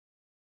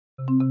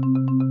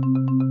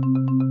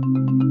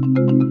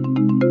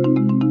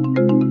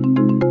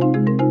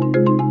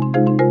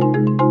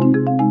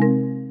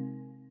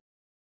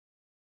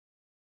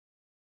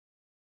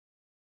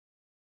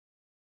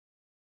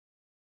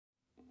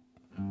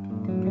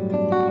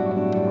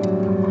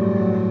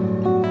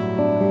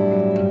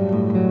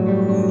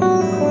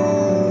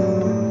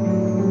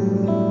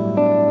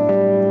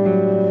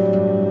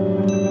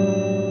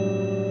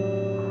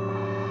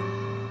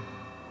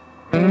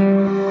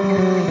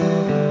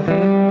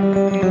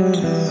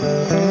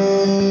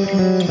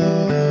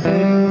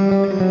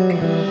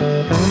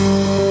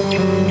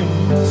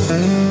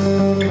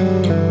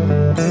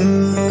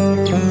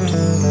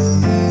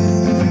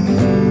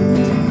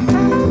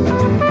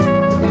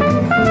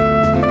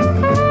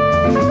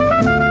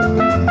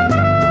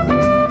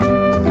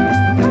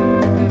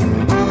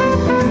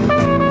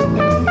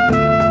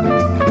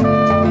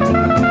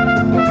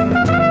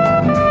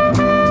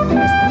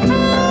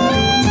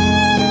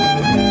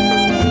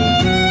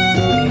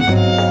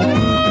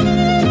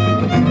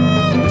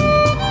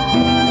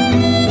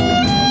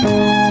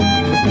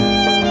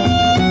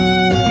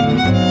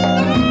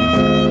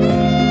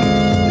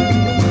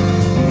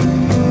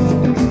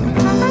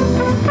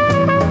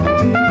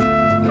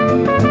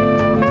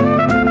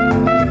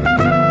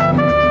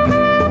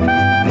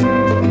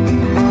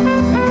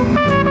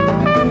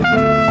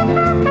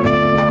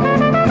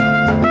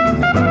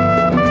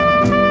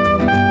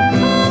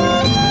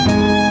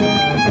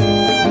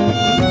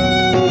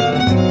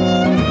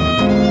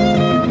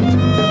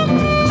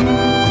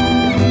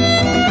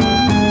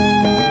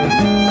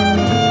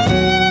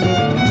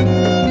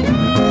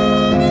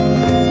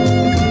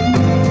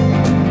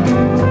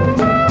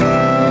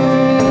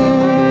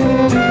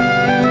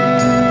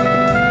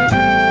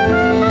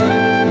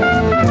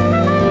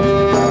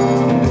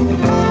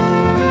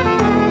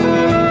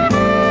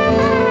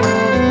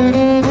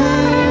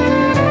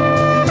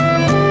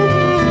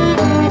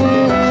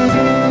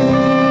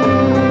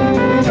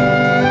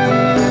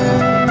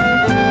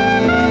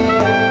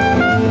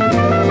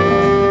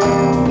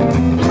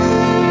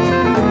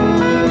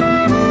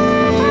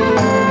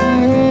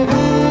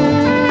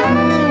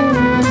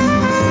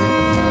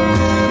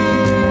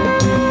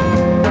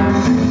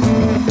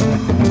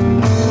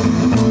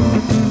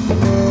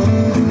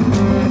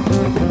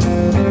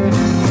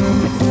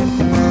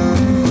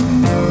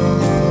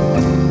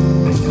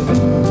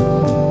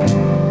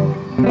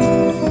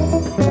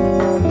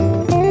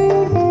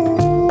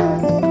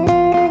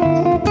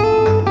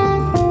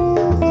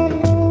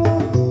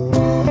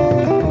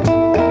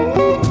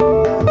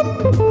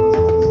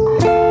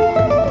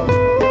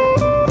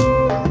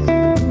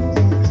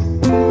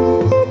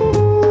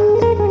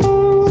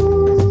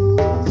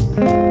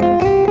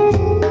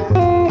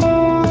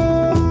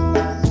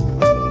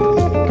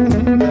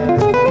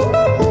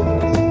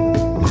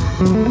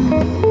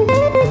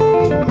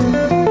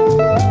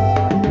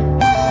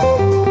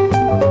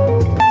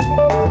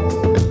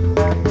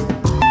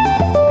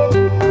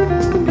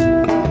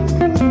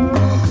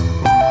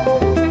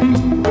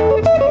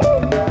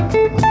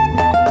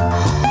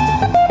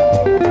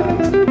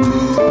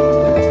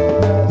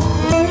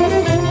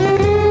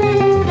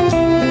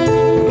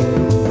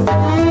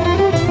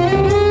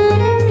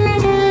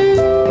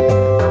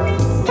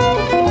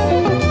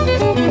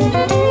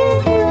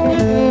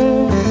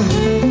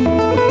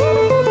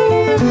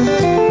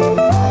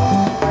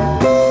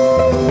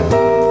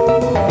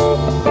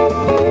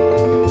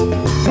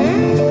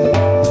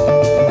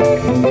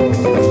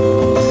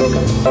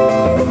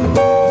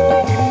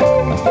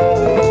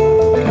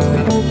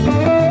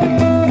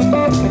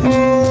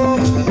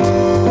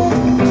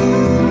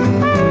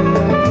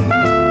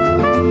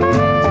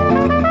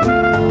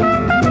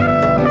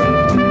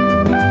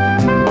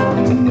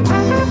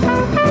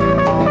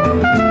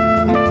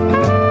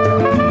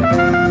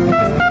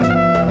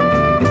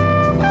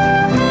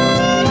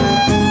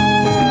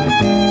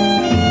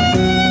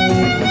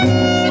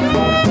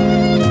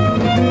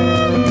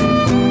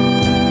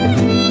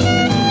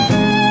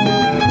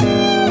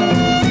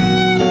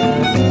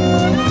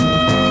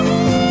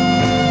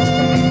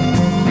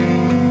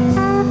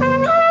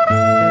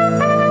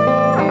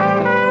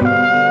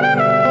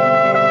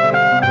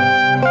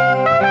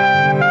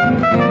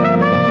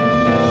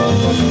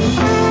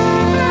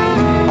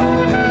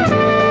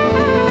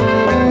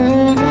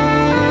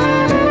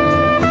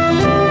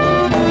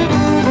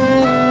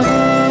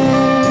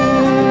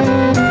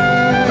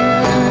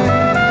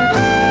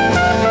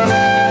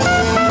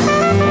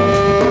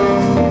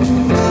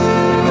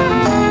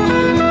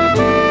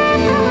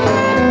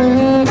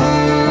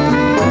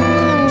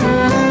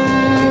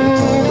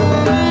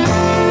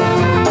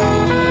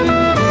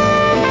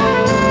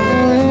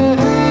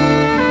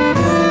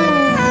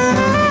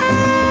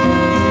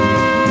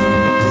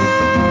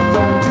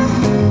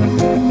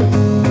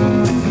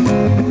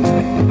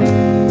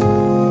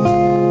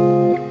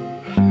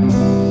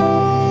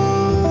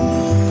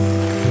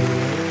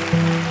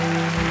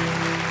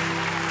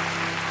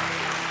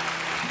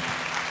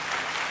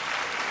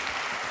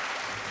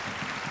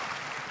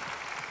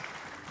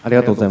あり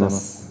がとうございま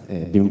す。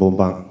ビンボン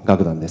バン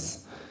楽団で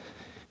す。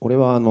俺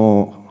は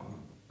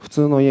普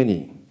通の家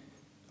に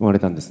生まれ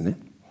たんですね。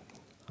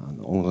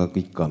音楽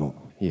一家の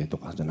家と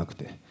かじゃなく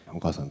て、お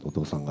母さんとお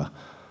父さんが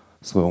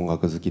すごい音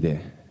楽好きで、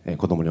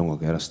子供に音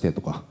楽やらして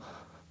とか、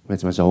め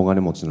ちゃめちゃ大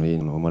金持ちの家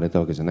に生まれた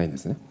わけじゃないんで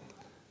すね。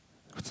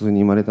普通に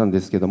生まれたんで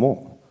すけど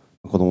も、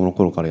子供の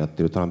頃からやっ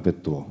てるトランペッ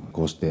トを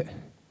こうして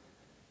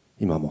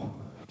今も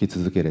吹き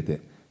続けれ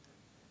て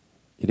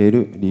いれ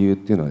る理由っ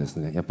ていうのはです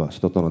ね、やっぱ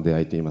人との出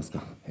会いといいます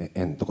か、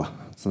縁とか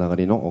つなが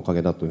りのおか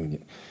げだというふう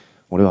に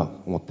俺は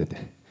思ってて、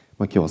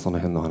今日はその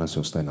辺の話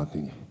をしたいなとい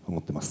うふうに思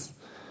ってます。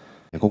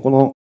ここ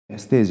の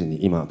ステージ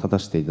に今立た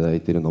せていただい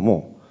ているの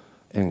も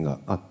縁が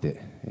あって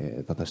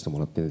立たせても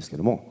らってるんですけ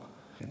ども、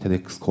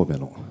TEDxKobe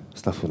の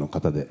スタッフの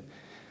方で、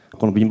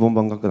この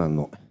BimBomBam楽団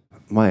の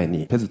前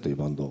にペズという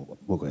バンドを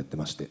僕がやって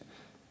まして、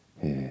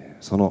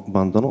その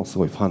バンドのす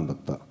ごいファンだっ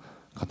た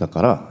方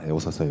から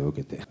お支えを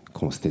受けて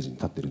このステージに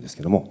立ってるんです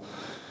けども、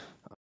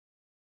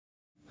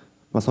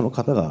その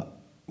方が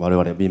我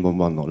々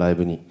BimBomBamのライ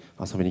ブに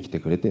遊びに来て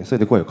くれて、それ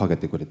で声をかけ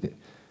てくれて、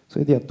そ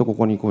れでやっとこ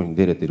こにこういうふうに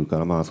出れてるか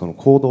ら、その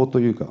行動と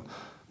いうか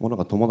もの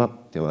が伴っ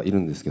てはいる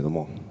んですけど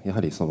も、や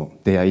はりその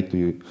出会いと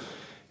いう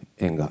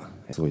縁が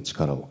すごい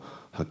力を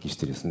発揮し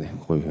てですね、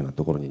こういうふうな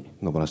ところに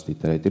登らせてい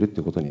ただいていると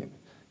いうことに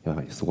や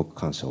はりすごく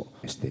感謝を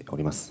してお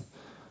ります。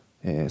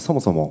そも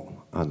そ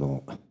も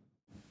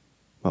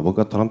僕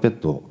がトランペッ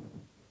トを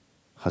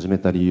始め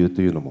た理由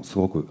というのもす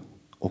ごく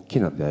大き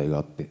な出会いが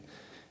あって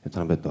ト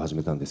ランペットを始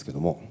めたんですけど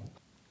も、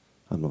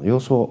幼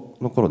少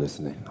の頃で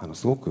すね、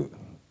すごく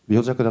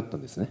病弱だった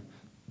んですね。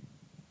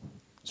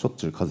しょっ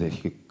ちゅう風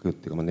邪ひくっ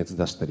ていうか、熱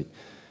出したり、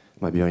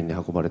病院に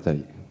運ばれた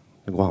り、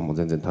ご飯も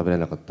全然食べれ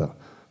なかった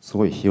す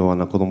ごいひ弱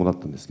な子供だっ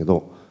たんですけ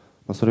ど、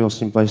それを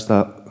心配し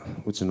た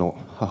うちの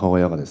母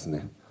親がです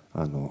ね、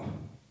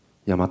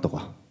山と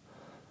か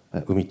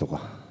海と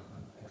か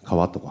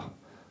川とか、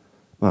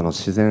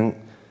自然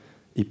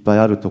いっぱい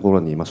あるところ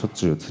にしょっ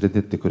ちゅう連れて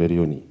ってくれる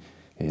ように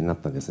なっ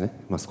たんですね。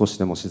少し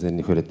でも自然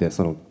に触れて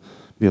その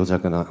病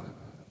弱な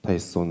体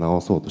質を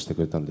治そうとして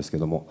くれたんですけ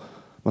ども、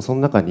そ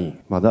の中に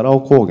マダラ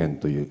オ高原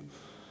という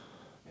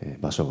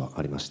場所が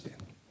ありまして、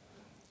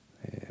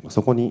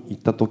そこに行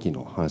った時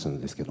の話な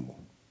んですけども、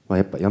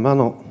やっぱ山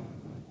の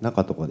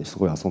中とかです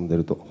ごい遊んで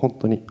ると本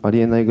当にあり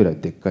えないぐらい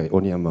でっかい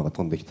オニヤンマが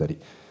飛んできたり、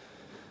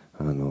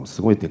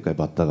すごいでっかい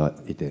バッタが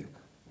いて、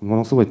も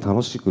のすごい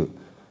楽しく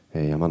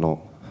山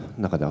の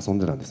中で遊ん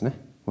でたんですね。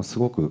す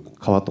ごく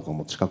川とか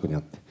も近くにあ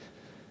って、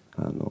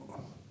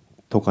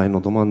都会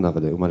のど真ん中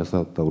で生まれ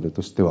育った俺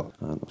としては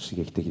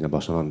刺激的な場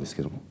所なんです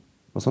けども、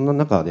そんな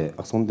中で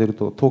遊んでる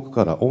と遠く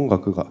から音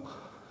楽が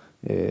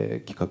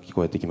聞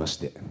こえてきまし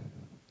て、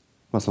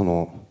そ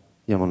の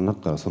山の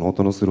中からその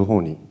音のする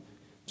方に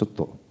ちょっ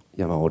と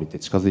山を降りて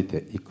近づい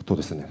ていくと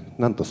ですね、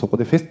なんとそこ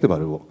でフェスティバ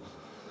ルを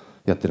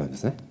やってたんで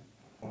すね。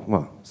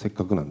せっ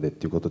かくなんでっ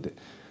ていうことで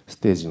ス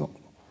テージの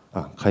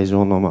会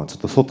場のちょ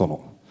っと外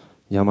の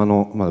山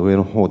の上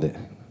の方で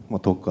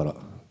遠くから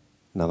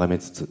眺め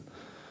つつ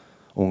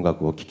音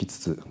楽を聴きつ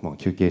つ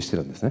休憩して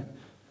たんですね。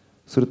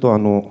するとそ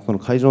の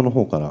会場の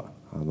方から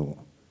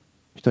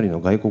一人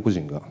の外国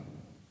人が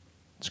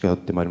近寄っ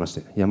てまいりまし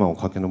て、山を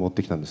駆け上っ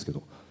てきたんですけ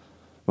ど、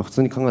普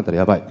通に考えたら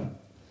やばい、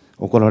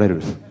怒られ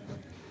る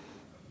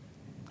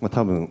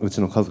多分う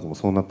ちの家族も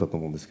そうなったと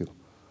思うんですけど、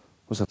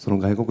そしたらその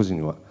外国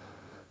人は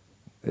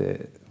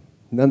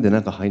なんで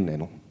中入んない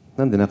の、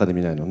なんで中で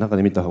見ないの、中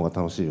で見た方が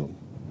楽しいよっ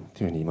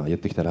ていうふうに今言っ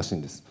てきたらしい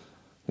んです。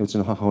でうち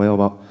の母親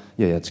は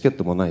いやいやチケッ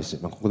トもないし、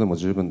ここでも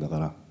十分だか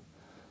ら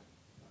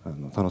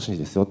楽しい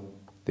ですよっ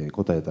て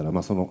答えた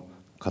ら、その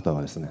方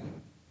はですね、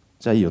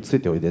じゃあいいよつ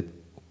いておいでって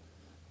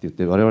言っ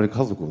て我々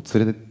家族を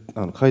連れて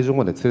会場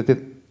まで連れてっ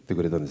て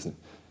くれたんですね。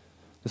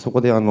でそこ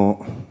でバ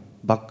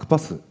ックパ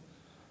ス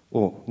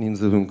を人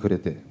数分くれ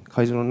て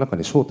会場の中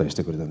に招待し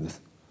てくれたんで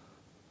す。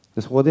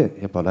でそこで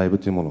やっぱライブ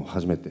というものを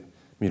初めて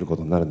見るこ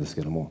とになるんです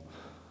けども、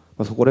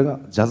これが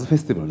ジャズフェ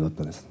スティバルだっ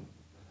たんです。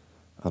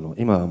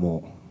今は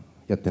もう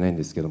やってないん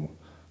ですけども、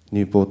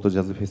ニューポートジ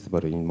ャズフェスティバ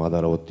ル in マ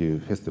ダラオっていう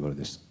フェスティバル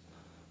でした。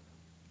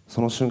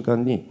その瞬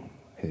間に、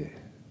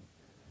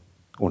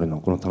俺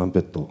のこのトランペ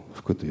ットを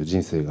吹くという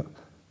人生が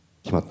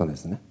決まったんで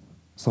すね。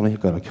その日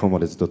から今日ま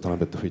でずっとトラン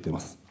ペット吹いてま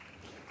す。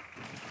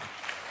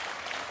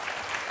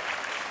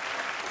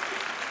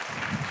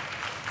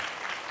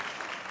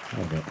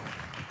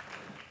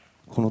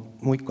この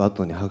もう一個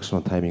後に拍手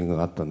のタイミング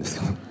があったんです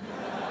け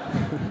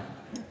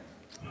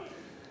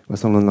ど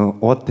その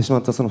終わってしま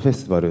ったそのフェ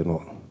スティバル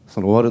の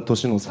その終わる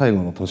年の最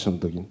後の年の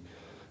時に、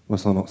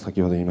その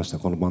先ほど言いました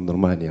このバンドの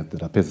前にやって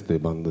たペズという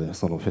バンドで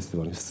そのフェスティ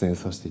バルに出演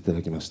させていた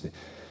だきまして、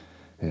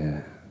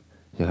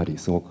やはり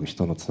すごく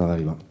人のつなが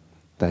りは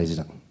大事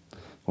だ、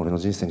俺の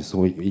人生にす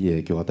ごいいい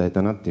影響を与え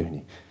たなっていうふう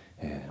に、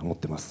思っ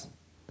てます。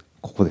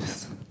ここで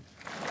す。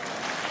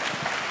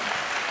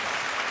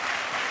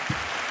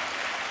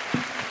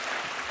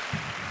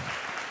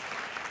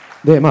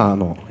で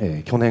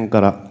去年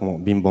からこの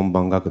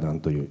BimBomBam楽団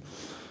という、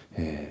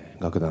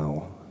楽団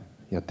を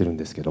やってるん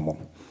ですけども、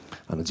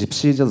ジプ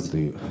シージャズと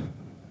いう、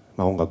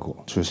音楽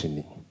を中心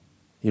に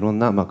いろん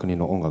な国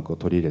の音楽を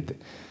取り入れて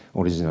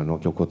オリジナルの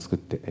曲を作っ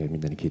て、み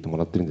んなに聴いても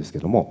らってるんですけ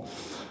ども、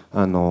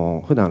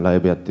普段ライ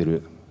ブやって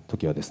る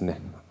時はです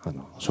ね、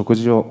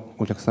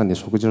お客さんに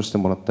食事をして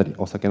もらったり、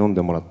お酒飲ん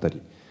でもらった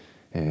り、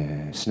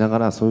しなが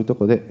ら、そういうと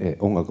ころで、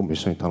音楽も一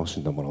緒に楽し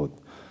んでもらう、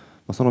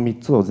その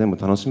3つを全部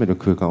楽しめる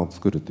空間を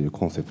作るという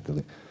コンセプト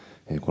で、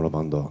この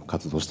バンドは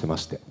活動してま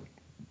して、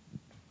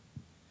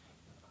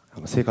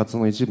生活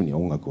の一部に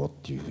音楽をっ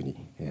ていうふうに、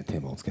テ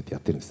ーマをつけてや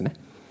ってるんですね。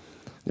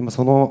で、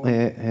その、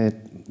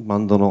バ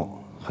ンド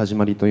の始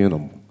まりというの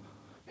も、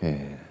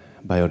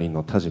バイオリン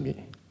の田尻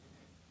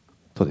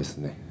とです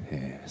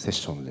ね、セッ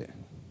ションで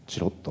チ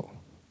ロッと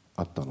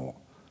あったの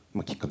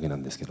を、きっかけな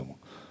んですけども、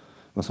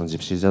そのジ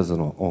プシージャズ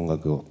の音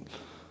楽を、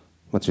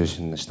中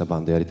心にしたバ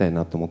ンドやりたい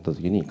なと思った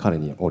時に彼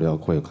に俺は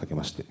声をかけ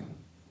まして、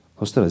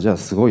そしたらじゃあ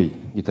すごい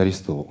ギタリ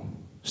ストを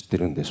知って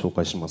るんで紹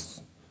介しま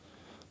す。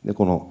で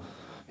この、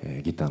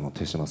ギターの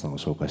手島さんを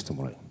紹介して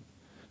もらい、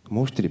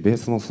もう一人ベー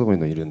スのすごい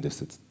のいるんで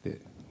すっつっ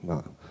て、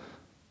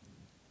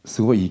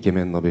すごいイケ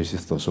メンのベーシ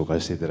ストを紹介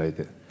していただい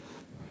て、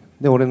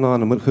で俺の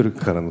古く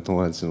からの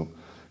友達の、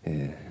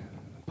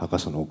パーカッ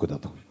ションの奥だ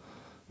と、こ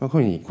ういうふ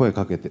うに声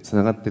かけてつ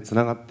ながっ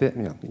て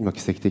今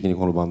奇跡的に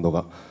このバンド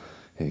が、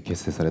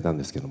結成されたん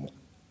ですけども、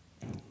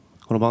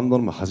このバンド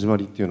の始ま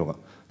りっていうのが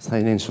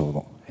最年少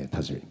の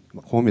田尻、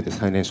こう見えて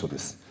最年少で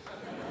す。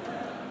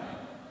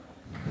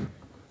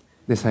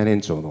で最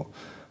年長の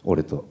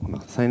俺と、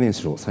最年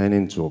長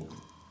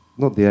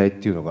の出会いっ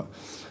ていうのが、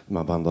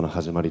バンドの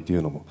始まりとい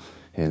うのも、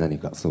何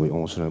かすごい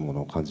面白いも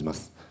のを感じま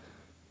す。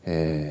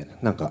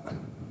なんか、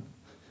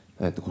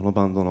この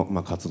バンドの、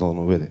活動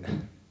の上で、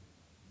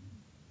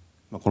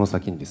この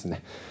先にです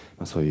ね、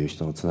そういう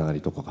人のつなが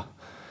りとかが、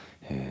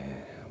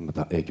ま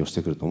た影響し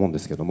てくると思うんで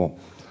すけども、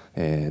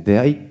出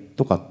会い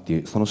とかってい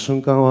うその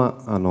瞬間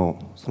は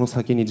その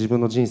先に自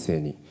分の人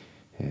生に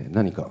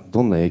何か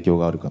どんな影響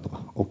があるかと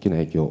か、大きな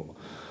影響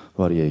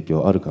悪い影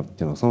響あるかってい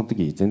うのはその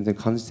時全然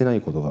感じてな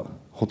いことが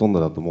ほとんど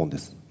だと思うんで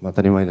す。当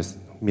たり前です、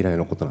未来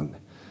のことなんで。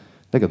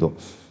だけど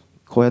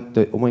こうやっ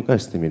て思い返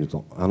してみる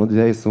と、あの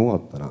出会いすご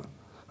かったな、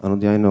あの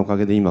出会いのおか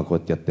げで今こ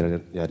うやって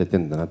やれて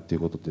んだなってい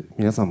うことって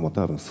皆さんも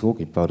多分すご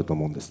くいっぱいあると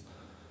思うんです。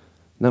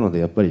なので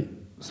やっぱり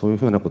そういう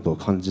ふうなことを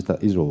感じた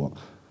以上は、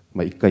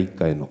一回一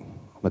回の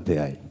出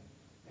会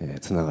い、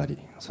つながり、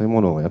そういう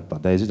ものをやっぱ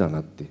大事だな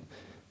って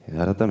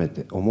改め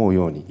て思う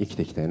ように生き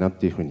ていきたいなっ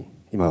ていうふうに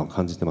今は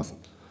感じてます。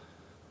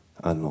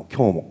今日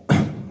も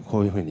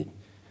こういうふうに、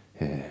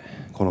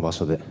この場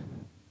所で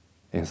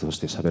演奏し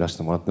て喋らせ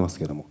てもらってます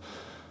けども、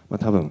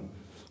多分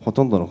ほ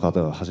とんどの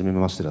方は初め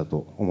ましてだ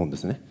と思うんで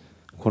すね。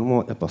これ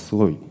もやっぱす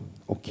ごい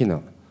大き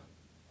な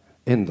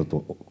縁だ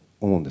と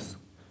思うんです。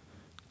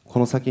こ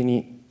の先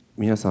に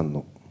皆さん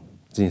の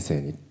人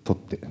生にとっ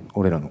て、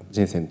俺らの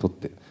人生にとっ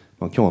て、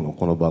今日の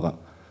この場が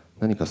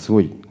何かす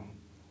ごい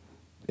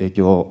影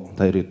響を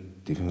与えるっ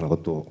ていうふうなこ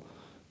とを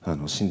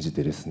信じ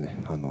てですね、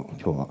今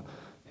日は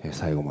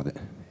最後まで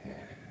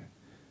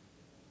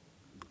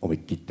思い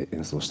切って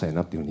演奏したい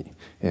なっていうふ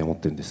うに思っ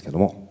てるんですけど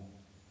も、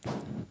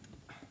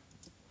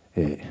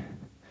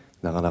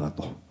長々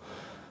と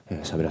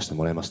喋らせて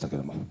もらいましたけ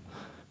ども、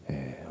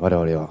我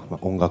々は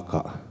音楽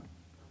家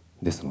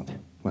ですので、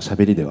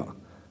喋りでは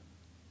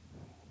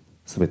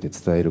全て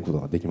伝えること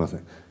ができませ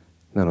ん。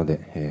なの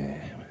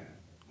で、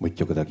もう一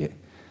曲だけ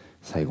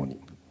最後に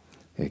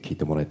聴い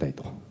てもらいたい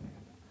と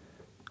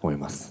思い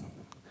ます。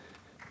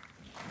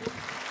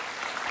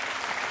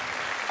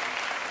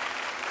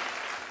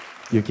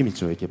雪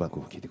道を行けば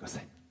こう聴いてくださ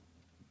い。